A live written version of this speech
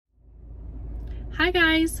Hi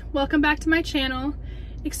guys, welcome back to my channel.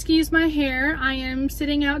 Excuse my hair, I am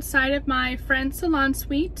sitting outside of my friend's salon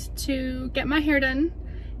suite to get my hair done.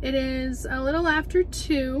 It is a little after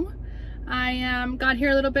 2. I got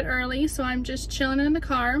here a little bit early, so I'm just chilling in the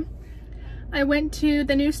car. I went to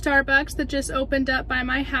the new Starbucks that just opened up by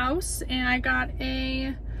my house and I got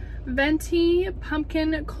a venti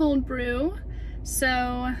pumpkin cold brew. So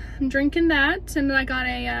I'm drinking that, and then I got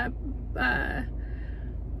a,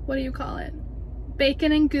 what do you call it?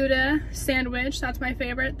 Bacon and Gouda sandwich. That's my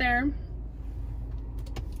favorite there.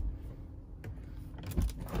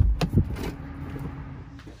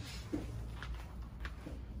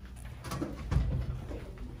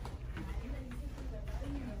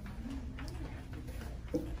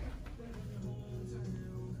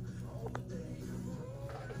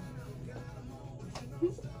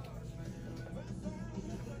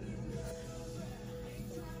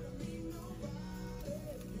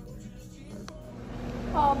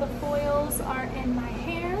 All the foils are in my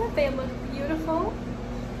hair. They look beautiful.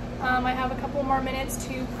 I have a couple more minutes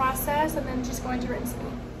to process and then just going to rinse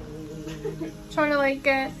them. Trying to like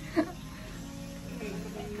get...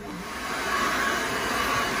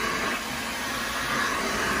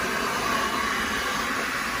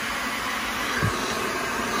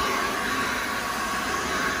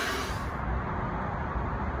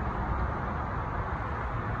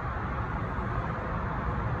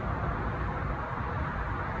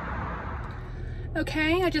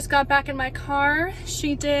 Okay, I just got back in my car.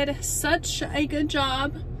 She did such a good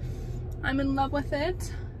job. I'm in love with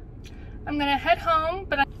it. I'm gonna head home,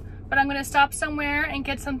 but I'm gonna stop somewhere and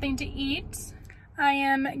get something to eat. I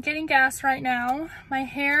am getting gas right now. My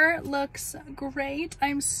hair looks great.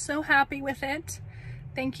 I'm so happy with it.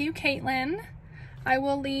 Thank you, Caitlin. I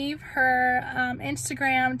will leave her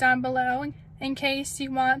Instagram down below in case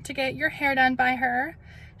you want to get your hair done by her.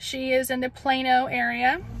 She is in the Plano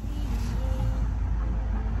area.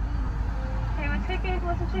 Chicken,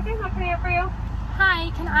 what's the chicken? What can I get for you? Hi,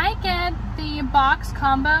 can I get the box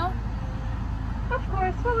combo? Of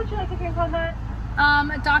course. What would you like to drink on that?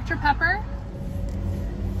 Dr. Pepper.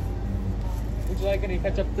 Would you like any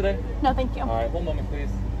ketchup today? No, thank you. All right, one moment, please.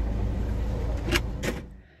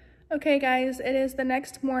 Okay, guys, it is the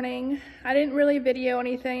next morning. I didn't really video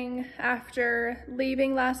anything after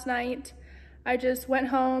leaving last night. I just went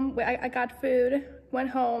home. I got food,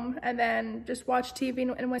 went home, and then just watched TV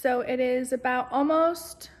and went. So it is about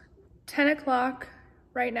almost 10 o'clock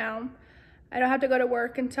right now. I don't have to go to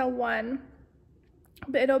work until 1,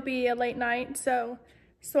 but it'll be a late night. So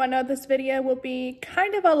I know this video will be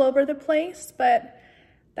kind of all over the place, but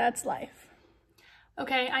that's life.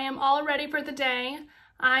 Okay, I am all ready for the day.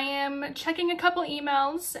 I am checking a couple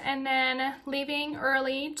emails and then leaving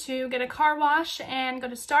early to get a car wash and go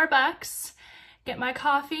to Starbucks, get my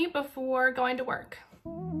coffee before going to work.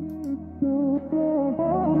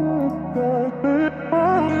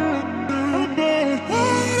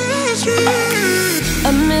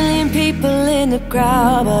 A million people in the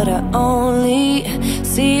crowd, but I only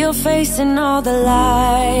see your face in all the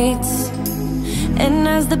lights. And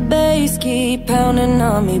as the bass keep pounding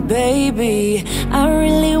on me, baby, I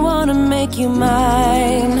really wanna make you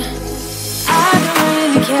mine. I don't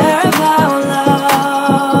really care about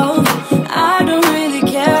love. I don't really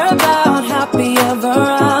care about happy ever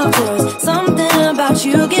afters. Something about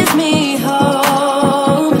you gives me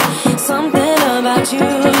hope. Something about you,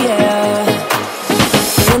 yeah.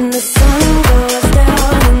 When the sun goes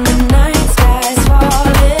down and the night sky's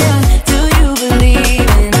falling, do you believe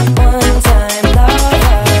in one-time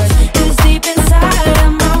lovers? 'Cause deep inside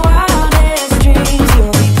of my wildest dreams,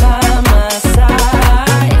 you'll be by my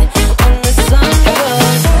side. When the sun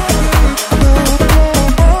goes down.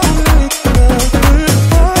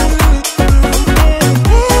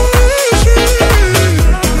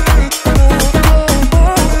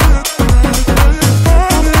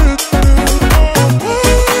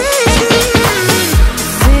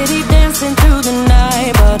 City dancing through the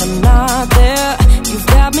night, but I'm not there. You've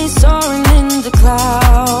got me soaring in the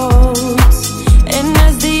clouds. And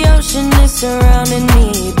as the ocean is surrounding me,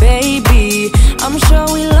 baby, I'm sure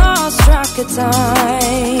we lost track of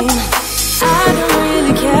time. I don't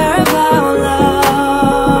really care about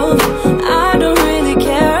love. I don't really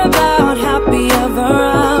care about happy ever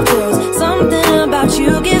afters. Something about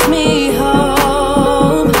you gives me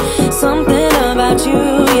hope. Something about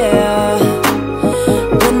you, yeah.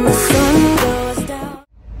 When the sun goes down.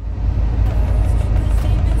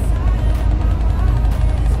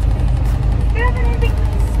 Good afternoon.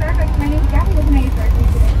 Perfect. My name's Gabby. What can I get for you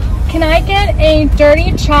today? Can I get a dirty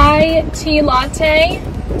chai tea latte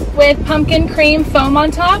with pumpkin cream foam on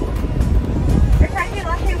top? You're trying to get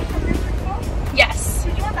latte with sugar crystal? Yes.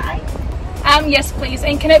 Yes, please.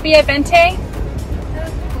 And can it be a venti?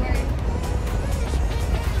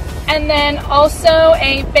 And then also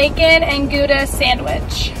a bacon and Gouda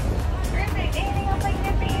sandwich. Perfect. Anything else I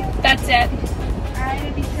can do for you? That's it. Alright,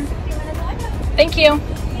 it'll be 10:15 minutes later. Thank you.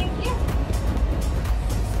 Thank you.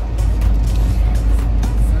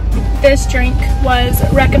 This drink was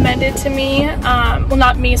recommended to me, well,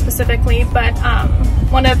 not me specifically, but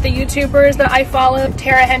one of the YouTubers that I follow,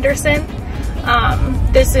 Tara Henderson.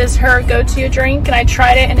 This is her go-to drink, and I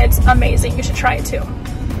tried it and it's amazing. You should try it too.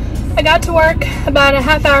 I got to work about a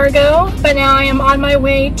half hour ago, but now I am on my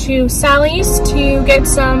way to Sally's to get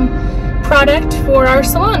some product for our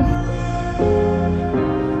salon.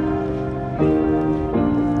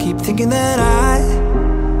 Keep thinking that I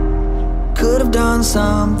could have done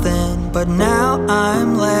something, but now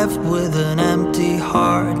I'm left with an empty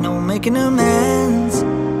heart. No making amends,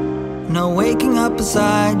 no waking up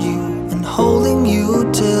beside you and holding you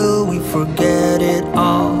till we forget it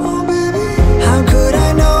all. How could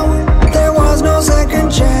I know there was no second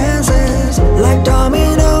chances? Like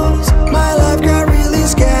dominoes, my life got really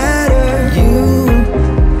scattered.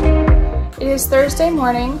 It is Thursday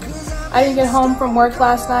morning. I didn't get home from work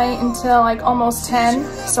last night until like almost 10,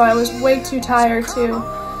 so I was way too tired to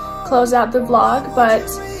close out the vlog, but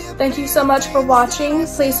thank you so much for watching.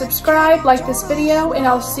 Please subscribe, like this video, and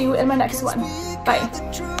I'll see you in my next one. Bye.